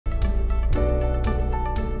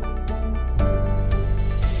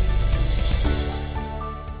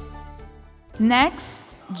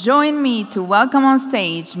Next, join me to welcome on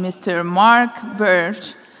stage Mr. Mark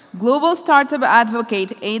Birch, Global Startup Advocate,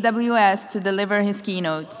 AWS, to deliver his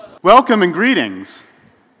keynotes. Welcome and greetings.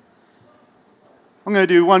 I'm going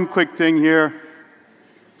to do one quick thing here.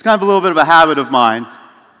 It's kind of a little bit of a habit of mine.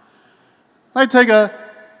 I take a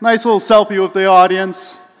nice little selfie with the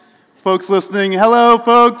audience. Folks listening, hello,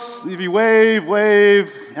 folks. If you wave,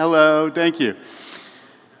 wave. Hello, thank you.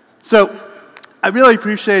 So, I really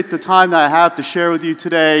appreciate the time that I have to share with you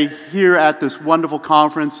today here at this wonderful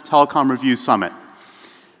conference, Telecom Review Summit.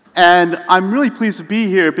 And I'm really pleased to be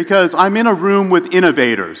here because I'm in a room with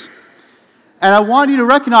innovators. And I want you to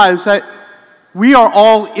recognize that we are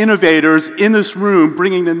all innovators in this room,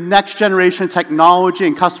 bringing the next generation technology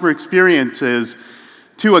and customer experiences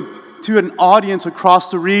to an audience across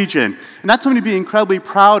the region. And that's something to be incredibly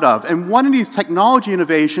proud of. And one of these technology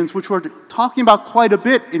innovations, which we're talking about quite a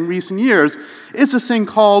bit in recent years, is this thing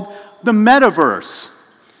called the Metaverse.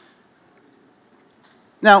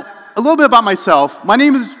 Now, a little bit about myself. My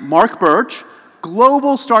name is Mark Birch,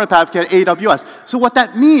 Global Startup Advocate at AWS. So what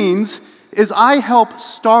that means is I help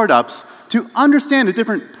startups to understand the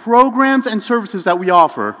different programs and services that we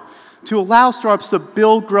offer to allow startups to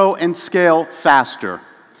build, grow, and scale faster.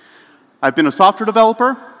 I've been a software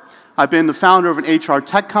developer. I've been the founder of an HR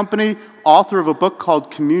tech company, author of a book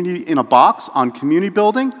called Community in a Box on community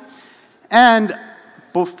building. And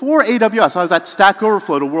before AWS, I was at Stack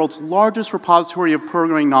Overflow, the world's largest repository of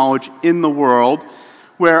programming knowledge in the world,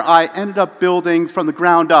 where I ended up building from the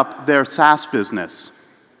ground up their SaaS business.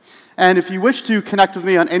 And if you wish to connect with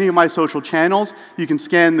me on any of my social channels, you can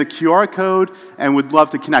scan the QR code and would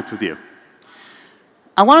love to connect with you.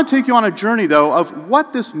 I want to take you on a journey, though, of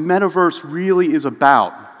what this metaverse really is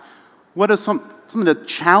about. What are some of the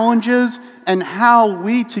challenges and how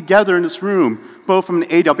we together in this room, both from an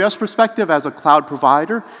AWS perspective as a cloud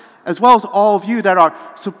provider, as well as all of you that are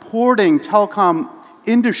supporting telecom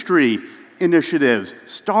industry initiatives,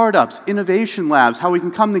 startups, innovation labs, how we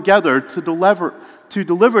can come together to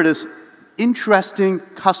deliver this interesting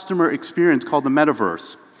customer experience called the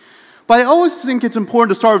metaverse. But I always think it's important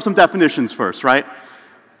to start with some definitions first, right?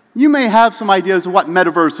 You may have some ideas of what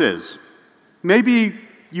metaverse is. Maybe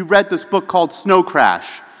you read this book called Snow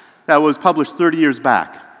Crash that was published 30 years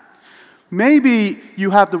back. Maybe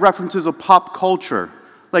you have the references of pop culture,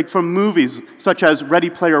 like from movies such as Ready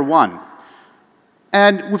Player One.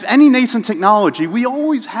 And with any nascent technology, we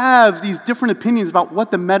always have these different opinions about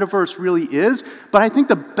what the metaverse really is, but I think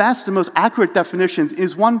the best and most accurate definition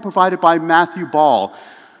is one provided by Matthew Ball,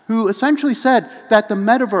 who essentially said that the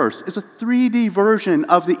metaverse is a 3D version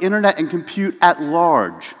of the internet and compute at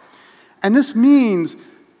large. And this means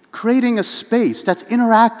creating a space that's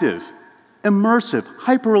interactive, immersive,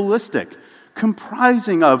 hyper-realistic,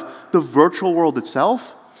 comprising of the virtual world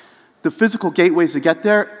itself, the physical gateways to get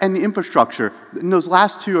there, and the infrastructure. And those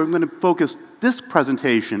last two I'm going to focus this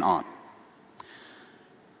presentation on.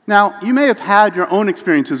 Now, you may have had your own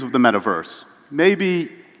experiences with the metaverse. Maybe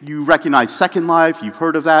you recognize Second Life, you've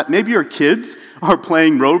heard of that. Maybe your kids are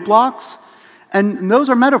playing Roblox, and those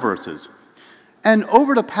are metaverses. And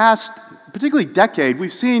over the past, particularly decade,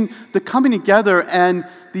 we've seen the coming together and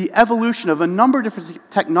the evolution of a number of different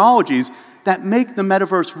technologies that make the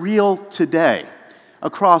metaverse real today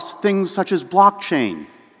across things such as blockchain,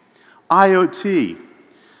 IoT,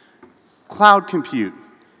 cloud compute,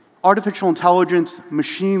 artificial intelligence,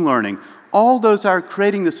 machine learning. All those are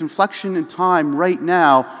creating this inflection in time right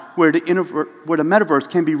now where the metaverse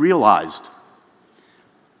can be realized.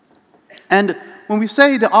 And when we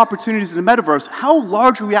say the opportunities in the metaverse, how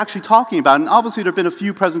large are we actually talking about? And obviously there have been a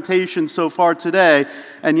few presentations so far today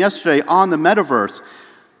and yesterday on the metaverse.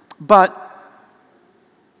 But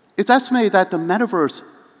it's estimated that the metaverse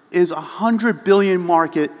is a $100 billion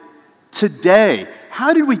market today.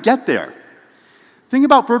 How did we get there? Think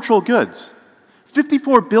about virtual goods.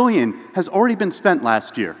 $54 billion has already been spent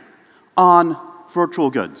last year on virtual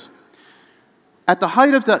goods. At the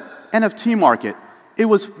height of the NFT market, it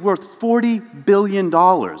was worth $40 billion.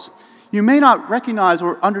 You may not recognize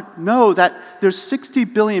or know that there's 60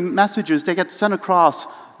 billion messages that get sent across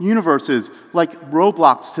universes like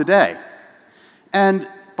Roblox today. And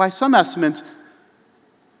by some estimates,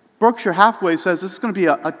 Berkshire Hathaway says this is going to be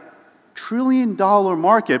a $1 trillion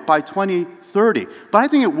market by 2030. But I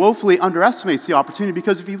think it woefully underestimates the opportunity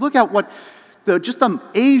because if you look at what just the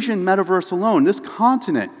Asian metaverse alone, this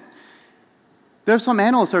continent, there's some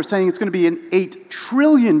analysts that are saying it's going to be an $8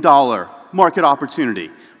 trillion market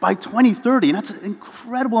opportunity by 2030. And that's an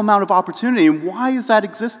incredible amount of opportunity. And why does that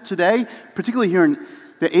exist today, particularly here in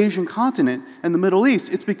the Asian continent and the Middle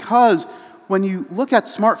East? It's because when you look at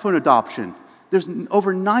smartphone adoption, There's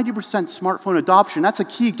over 90% smartphone adoption. That's a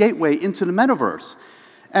key gateway into the metaverse.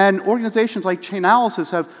 And organizations like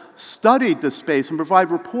Chainalysis have studied this space and provide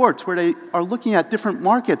reports where they are looking at different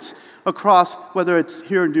markets across, whether it's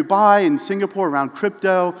here in Dubai and Singapore around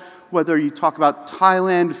crypto, whether you talk about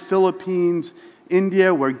Thailand, Philippines,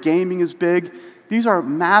 India, where gaming is big. These are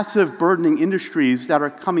massive, burdening industries that are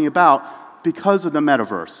coming about because of the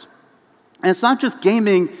metaverse. And it's not just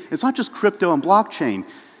gaming, it's not just crypto and blockchain.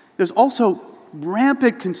 There's also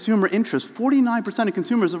rampant consumer interest. 49% of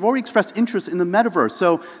consumers have already expressed interest in the metaverse.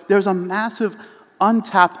 So there's a massive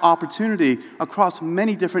untapped opportunity across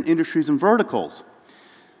many different industries and verticals.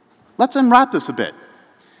 Let's unwrap this a bit.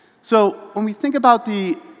 So when we think about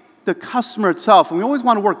the customer itself, and we always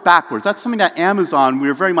want to work backwards. That's something that Amazon,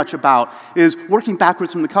 we're very much about, is working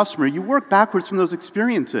backwards from the customer. You work backwards from those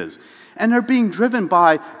experiences. And they're being driven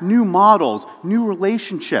by new models, new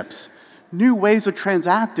relationships, new ways of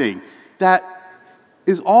transacting that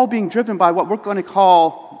is all being driven by what we're going to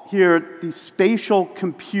call here the spatial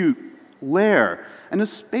compute layer. And the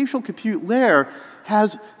spatial compute layer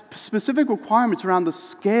has specific requirements around the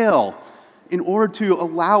scale in order to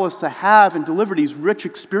allow us to have and deliver these rich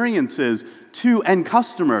experiences to end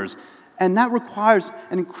customers. And that requires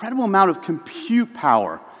an incredible amount of compute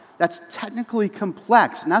power that's technically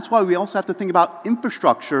complex. And that's why we also have to think about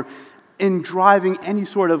infrastructure in driving any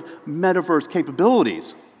sort of metaverse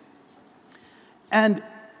capabilities. And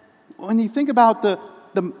when you think about the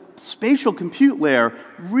spatial compute layer,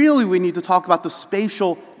 really we need to talk about the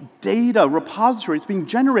spatial data repository that's being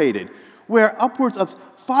generated, where upwards of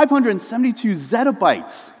 572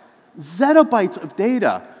 zettabytes of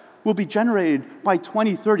data will be generated by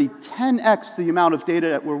 2030, 10x the amount of data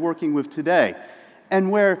that we're working with today.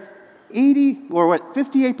 And where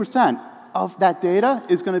 58% of that data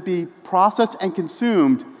is going to be processed and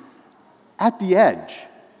consumed at the edge.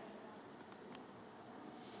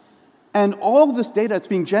 And all of this data that's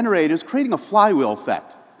being generated is creating a flywheel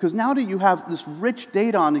effect. Because now that you have this rich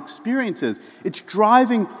data on experiences, it's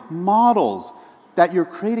driving models that you're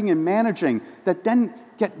creating and managing that then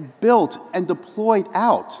get built and deployed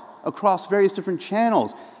out across various different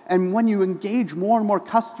channels. And when you engage more and more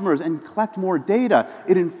customers and collect more data,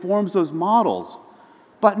 it informs those models.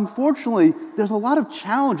 But unfortunately, there's a lot of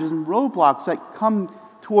challenges and roadblocks that come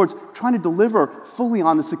towards trying to deliver fully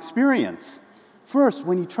on this experience. First,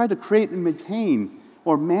 when you try to create and maintain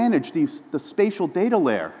or manage the spatial data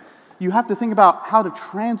layer, you have to think about how to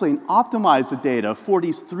translate and optimize the data for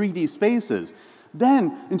these 3D spaces.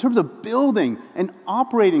 Then, in terms of building and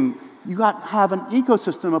operating, you got to have an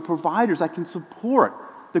ecosystem of providers that can support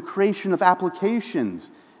the creation of applications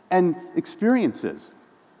and experiences.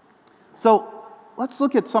 So let's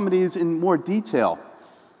look at some of these in more detail.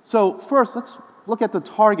 So first, let's look at the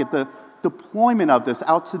target, the deployment of this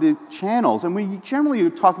out to the channels. And we generally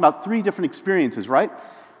talk about 3 different experiences, right?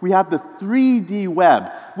 We have the 3D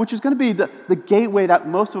web, which is going to be the gateway that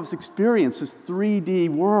most of us experience, this 3D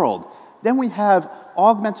world. Then we have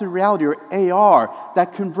augmented reality, or AR,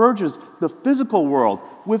 that converges the physical world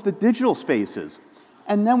with the digital spaces.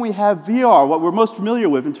 And then we have VR, what we're most familiar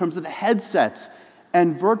with in terms of the headsets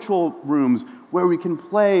and virtual rooms where we can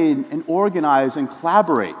play and organize and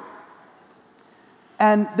collaborate.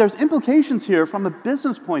 And there's implications here from a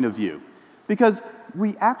business point of view, because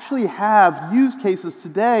we actually have use cases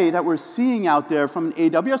today that we're seeing out there from an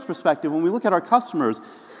AWS perspective when we look at our customers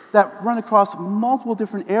that run across multiple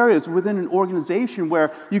different areas within an organization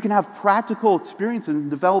where you can have practical experiences in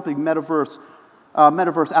developing metaverse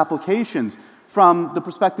applications from the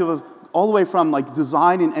perspective of all the way from like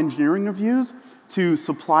design and engineering reviews to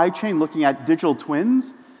supply chain, looking at digital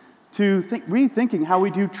twins, to rethinking how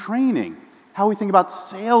we do training, how we think about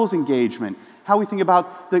sales engagement, how we think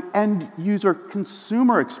about the end user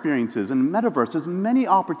consumer experiences in metaverse. There's many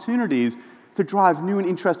opportunities to drive new and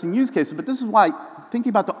interesting use cases, but this is why thinking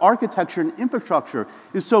about the architecture and infrastructure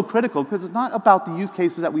is so critical, because it's not about the use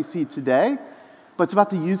cases that we see today, but it's about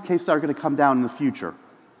the use cases that are going to come down in the future.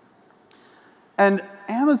 And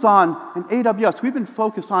Amazon and AWS, we've been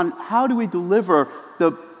focused on how do we deliver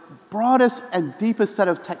the broadest and deepest set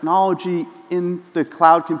of technology in the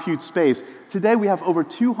cloud compute space. Today, we have over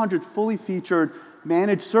 200 fully featured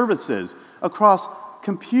managed services across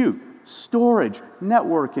compute, storage,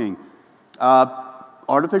 networking,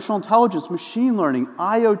 artificial intelligence, machine learning,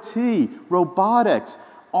 IoT, robotics,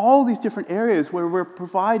 all these different areas where we're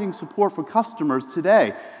providing support for customers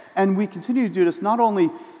today. And we continue to do this not only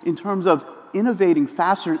in terms of innovating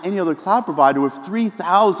faster than any other cloud provider with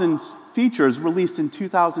 3,000 features released in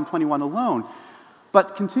 2021 alone,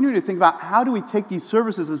 but continuing to think about how do we take these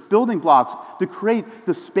services as building blocks to create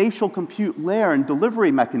the spatial compute layer and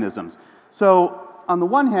delivery mechanisms. So on the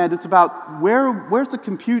one hand, it's about where's the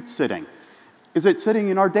compute sitting? Is it sitting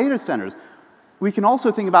in our data centers? We can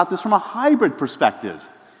also think about this from a hybrid perspective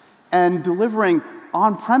and delivering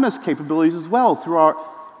on-premise capabilities as well through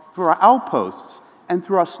our outposts and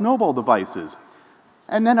through our Snowball devices.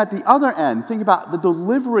 And then at the other end, think about the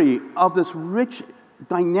delivery of this rich,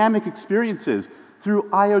 dynamic experiences through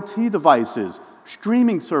IoT devices,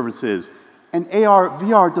 streaming services, and AR,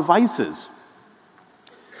 VR devices.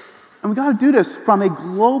 And we got to do this from a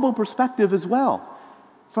global perspective as well.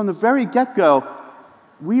 From the very get-go,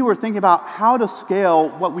 we were thinking about how to scale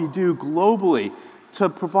what we do globally to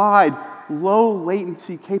provide low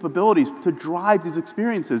latency capabilities to drive these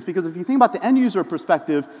experiences. Because if you think about the end user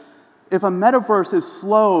perspective, if a metaverse is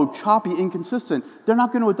slow, choppy, inconsistent, they're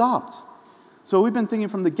not going to adopt. So we've been thinking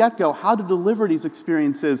from the get-go how to deliver these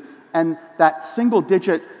experiences and that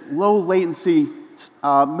single-digit, low-latency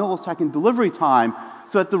millisecond delivery time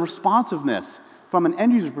so that the responsiveness from an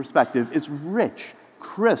end-user perspective is rich,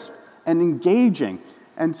 crisp, and engaging.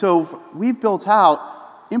 And so we've built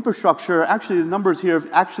out infrastructure. Actually, the numbers here have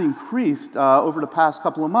actually increased over the past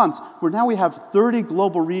couple of months, where now we have 30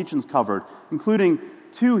 global regions covered, including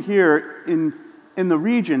 2 here in the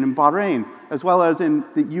region, in Bahrain, as well as in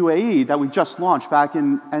the UAE that we just launched back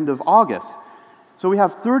in end of August. So we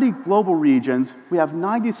have 30 global regions, we have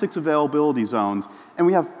 96 availability zones, and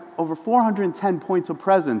we have over 410 points of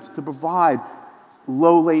presence to provide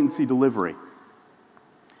low latency delivery.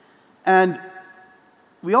 And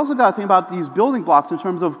we also got to think about these building blocks in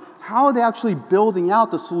terms of how are they actually building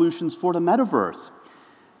out the solutions for the metaverse.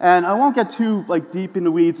 And I won't get too deep in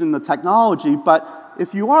the weeds in the technology, but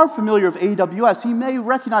if you are familiar with AWS, you may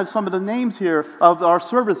recognize some of the names here of our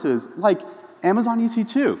services, like Amazon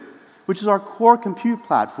EC2, which is our core compute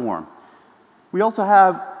platform. We also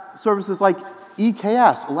have services like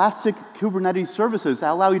EKS, Elastic Kubernetes Services, that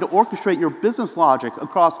allow you to orchestrate your business logic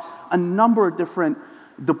across a number of different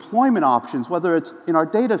deployment options, whether it's in our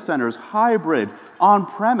data centers, hybrid,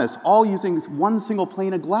 on-premise, all using one single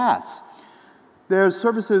pane of glass. There's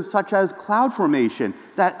services such as CloudFormation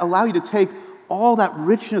that allow you to take all that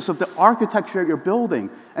richness of the architecture you're building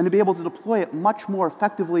and to be able to deploy it much more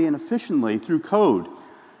effectively and efficiently through code.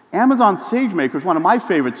 Amazon SageMaker is one of my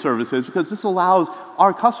favorite services because this allows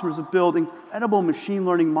our customers to build incredible machine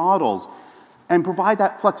learning models and provide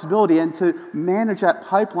that flexibility and to manage that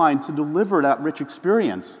pipeline to deliver that rich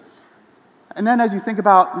experience. And then as you think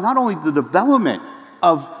about not only the development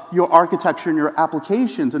of your architecture and your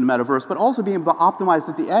applications in the metaverse, but also being able to optimize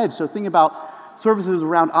at the edge. So think about services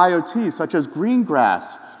around IoT, such as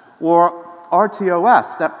Greengrass or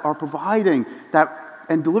RTOS, that are providing that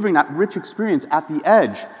and delivering that rich experience at the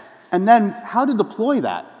edge. And then how to deploy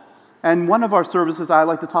that. And one of our services I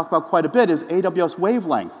like to talk about quite a bit is AWS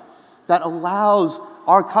Wavelength, that allows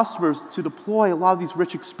our customers to deploy a lot of these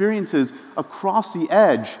rich experiences across the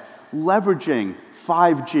edge, leveraging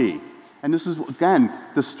 5G. And this is, again,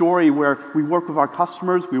 the story where we work with our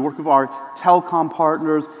customers, we work with our telecom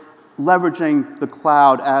partners, leveraging the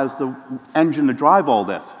cloud as the engine to drive all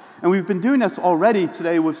this. And we've been doing this already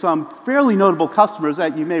today with some fairly notable customers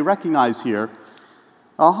that you may recognize here.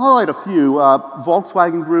 I'll highlight a few,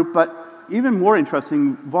 Volkswagen Group, but even more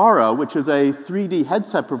interesting, Varo, which is a 3D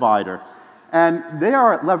headset provider. And they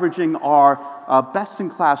are leveraging our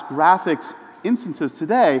best-in-class graphics instances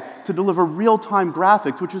today to deliver real-time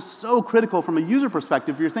graphics, which is so critical from a user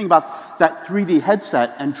perspective if you're thinking about that 3D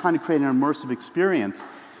headset and trying to create an immersive experience.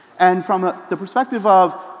 And from the perspective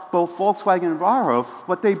of both Volkswagen and Varo,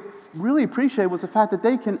 what they really appreciated was the fact that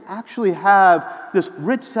they can actually have this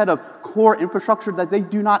rich set of core infrastructure that they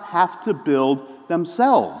do not have to build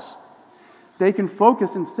themselves. They can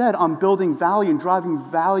focus instead on building value and driving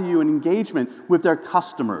value and engagement with their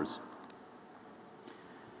customers.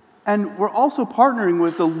 And we're also partnering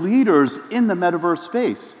with the leaders in the metaverse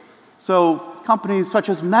space. So companies such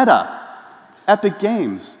as Meta, Epic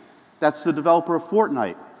Games, that's the developer of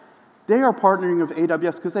Fortnite. They are partnering with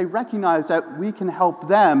AWS because they recognize that we can help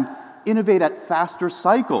them innovate at faster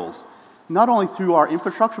cycles, not only through our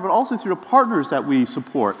infrastructure, but also through the partners that we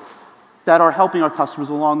support that are helping our customers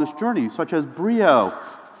along this journey, such as Brio,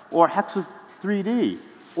 or Hexa3D,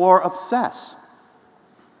 or Obsess.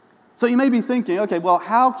 So you may be thinking, okay, well,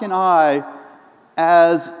 how can I,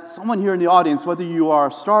 as someone here in the audience, whether you are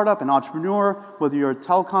a startup, an entrepreneur, whether you're a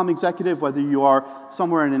telecom executive, whether you are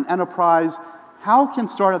somewhere in an enterprise, how can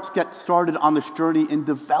startups get started on this journey in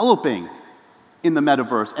developing in the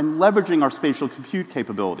metaverse and leveraging our spatial compute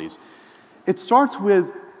capabilities? It starts with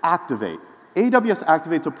Activate. AWS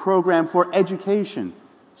activates a program for education,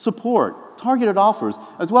 support, targeted offers,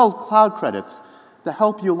 as well as cloud credits to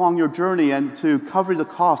help you along your journey and to cover the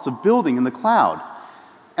cost of building in the cloud.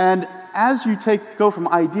 And as you go from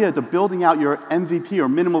idea to building out your MVP or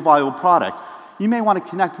minimal viable product, you may want to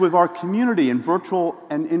connect with our community in virtual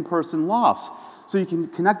and in-person lofts. So you can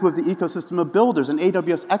connect with the ecosystem of builders and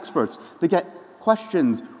AWS experts to get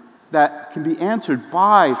questions that can be answered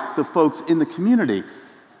by the folks in the community.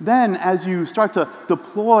 Then, as you start to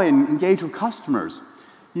deploy and engage with customers,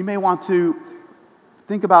 you may want to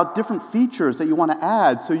think about different features that you want to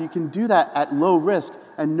add so you can do that at low risk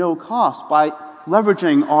and no cost by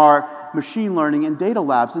leveraging our machine learning and data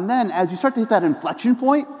labs. And then, as you start to hit that inflection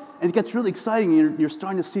point, and it gets really exciting, you're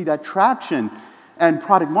starting to see that traction and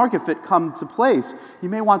product market fit come to place, you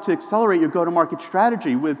may want to accelerate your go-to-market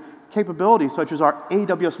strategy with capabilities such as our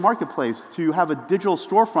AWS Marketplace to have a digital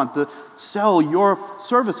storefront to sell your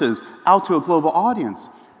services out to a global audience,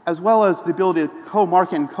 as well as the ability to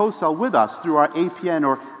co-market and co-sell with us through our APN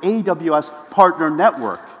or AWS Partner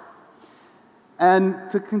Network. And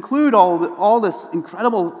to conclude all this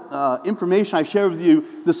incredible information I shared with you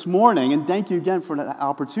this morning, and thank you again for that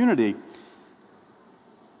opportunity,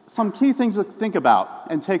 some key things to think about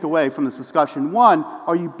and take away from this discussion. One,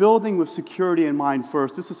 are you building with security in mind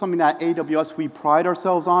first? This is something that AWS, we pride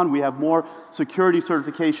ourselves on. We have more security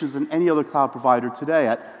certifications than any other cloud provider today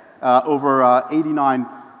at over 89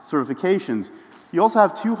 certifications. You also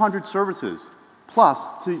have 200 services plus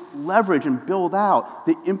to leverage and build out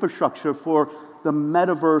the infrastructure for the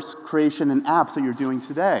metaverse creation and apps that you're doing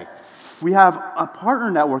today. We have a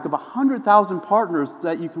partner network of 100,000 partners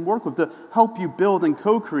that you can work with to help you build and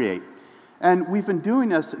co-create. And we've been doing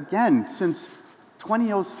this, again, since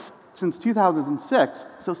 2006,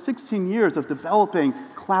 so 16 years of developing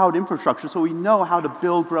cloud infrastructure, so we know how to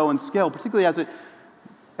build, grow, and scale, particularly as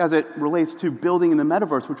it relates to building in the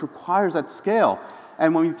metaverse, which requires that scale.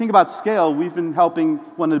 And when we think about scale, we've been helping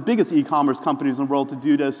one of the biggest e-commerce companies in the world to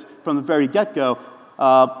do this from the very get-go,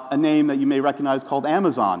 a name that you may recognize called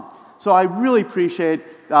Amazon. So I really appreciate it.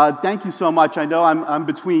 Thank you so much. I know I'm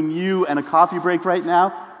between you and a coffee break right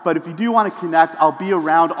now, but if you do want to connect, I'll be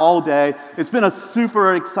around all day. It's been a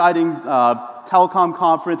super exciting telecom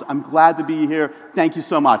conference. I'm glad to be here. Thank you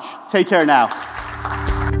so much. Take care now.